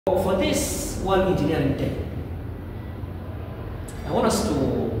For this World Engineering Day, I want us to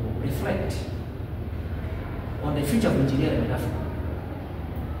reflect on the future of engineering in Africa.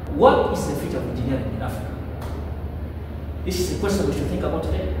 What is the future of engineering in Africa? This is a question we should think about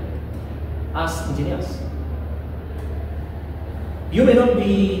today as engineers. You may not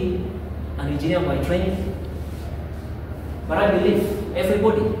be an engineer by training, but I believe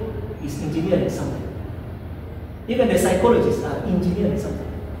everybody is engineering something. Even the psychologists are engineering something.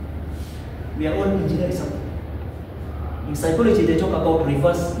 We are all engineering something. In psychology, they talk about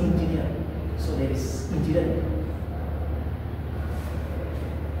reverse engineering. So there is engineering.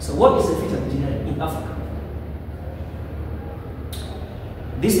 So what is the future of engineering in Africa?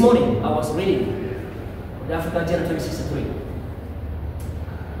 This morning, I was reading the African Agenda 2063.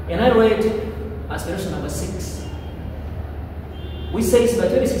 And I read aspiration number 6, which says by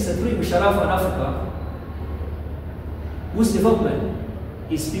 2063 we shall have an Africa whose development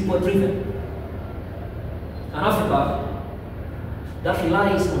is people-driven. An Africa that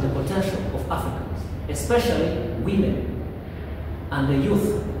relies on the potential of Africans, especially women and the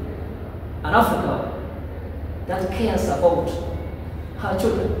youth. An Africa that cares about her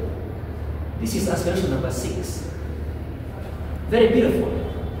children. This is aspiration number 6. Very beautiful.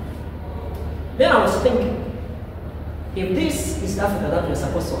 Then I was thinking, if this is the Africa that we're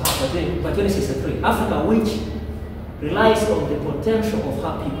supposed to have by 2063, Africa which relies on the potential of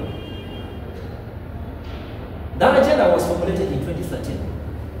her people. That agenda was formulated in 2013.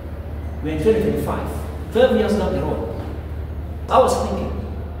 We're in 2025, 12 years down the road. I was thinking,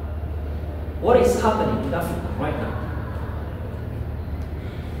 what is happening in Africa right now?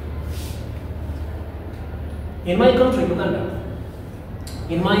 In my country, Uganda,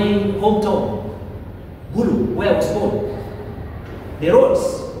 in my hometown, Gulu, where I was born, the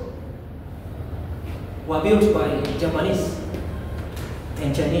roads were built by Japanese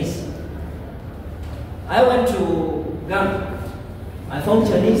and Chinese. I went to Ghana. I found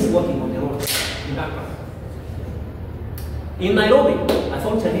Chinese working on the roads in Accra. In Nairobi, I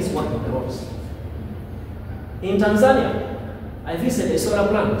found Chinese working on the roads. In Tanzania, I visited a solar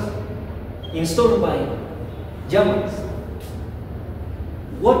plant installed by Germans.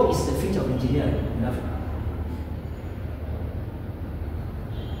 What is the future of engineering in Africa?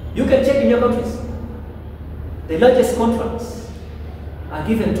 You can check in your countries. The largest contracts are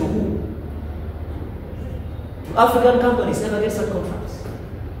given to who? Do African companies ever get such contracts?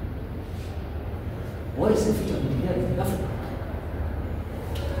 What is the future of engineering in Africa?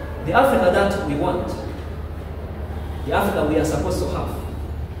 The Africa that we want, the Africa we are supposed to have,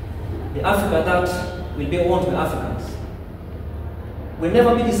 the Africa that will be owned by Africans, will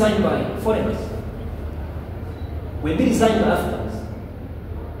never be designed by foreigners, will be designed by Africans.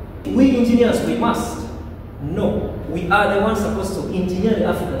 We engineers, we must know we are the ones supposed to engineer the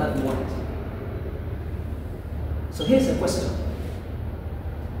Africa that we want. So here's a question.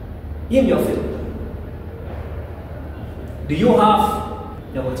 In your field, do you have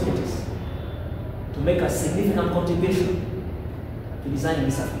the opportunities to make a significant contribution to designing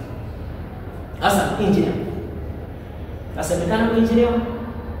this Africa? As an engineer, as a mechanical engineer,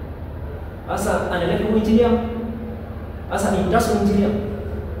 as an electrical engineer, as an industrial engineer,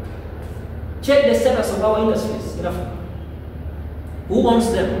 check the status of our industries in Africa. Who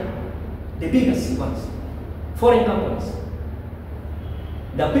owns them? The biggest ones. Foreign companies.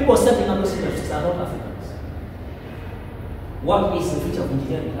 The people setting up those industries are not Africans. What is the future of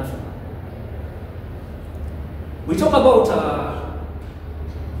engineering in Africa? We talk about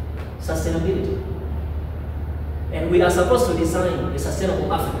sustainability. And we are supposed to design a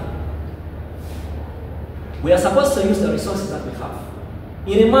sustainable Africa. We are supposed to use the resources that we have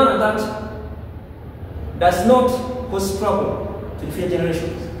in a manner that does not cause trouble to the future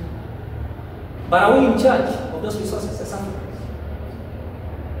generations. But are we in charge of those resources as Africans?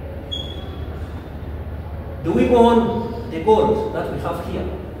 Do we own the gold that we have here?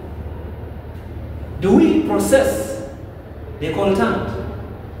 Do we process the coltan,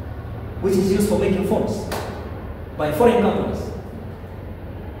 which is used for making phones, by foreign companies?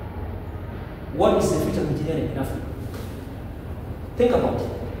 What is the future of engineering in Africa? Think about it.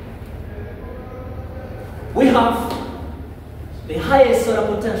 We have the highest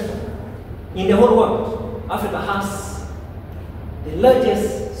solar potential in the whole world. Africa has the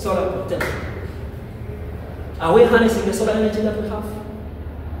largest solar potential. Are we harnessing the solar energy that we have?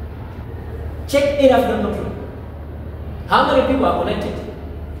 Check in African country. How many people are connected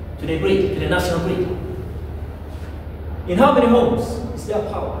to the grid, to the national grid? In how many homes is there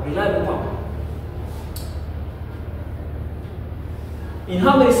power, reliable power? In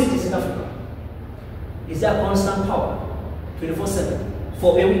how many cities in Africa is there constant power, 24/7?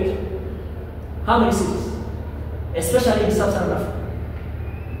 for a week. How many cities? Especially in Sub-Saharan Africa.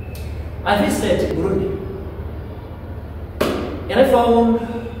 I visited Burundi, and I found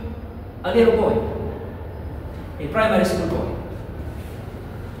a little boy, a primary school boy,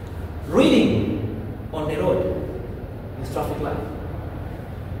 reading on the road with traffic light,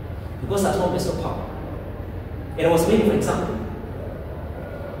 because at home there's no power. And I was waiting for example.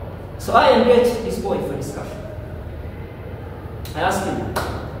 So I engaged this boy for discussion. I asked him,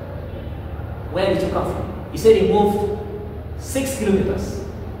 where did you come from? He said he moved 6 kilometers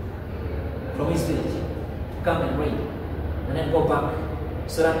from his village to come and read, and then go back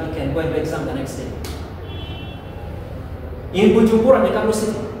so that he can go and do exam the next day. In Bujumbura, the capital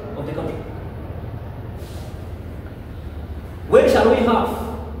city of the country. Where shall we have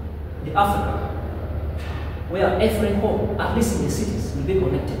the Africa where every home, at least in the cities, will be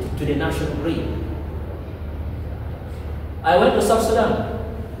connected to the national grid? I went to South Sudan,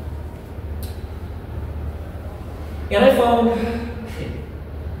 and I found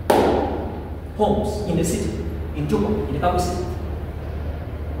homes in the city, in Juba, in the capital city.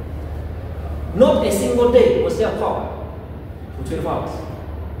 Not a single day was there power for 24 hours.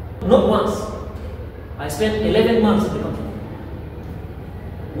 Not once. I spent 11 months in the country.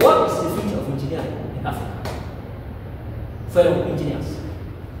 What is the future of engineering in Africa? Fellow engineers,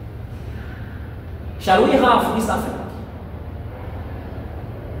 shall we have this Africa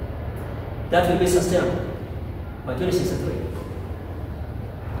that will be sustainable by 2063?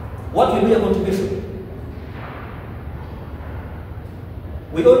 What will be a contribution?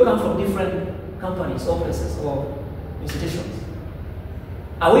 We all come from different companies or places or institutions.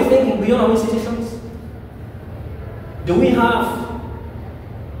 Are we thinking beyond our institutions? Do we have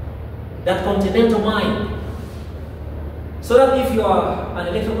that continental mind? So that if you are an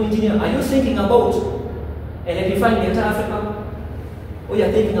electrical engineer, are you thinking about electrifying the entire Africa? Or you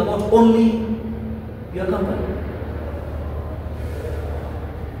are thinking about only your company?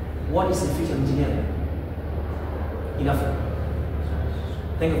 What is the future of engineering in Africa?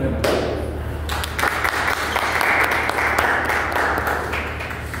 Thank you very much.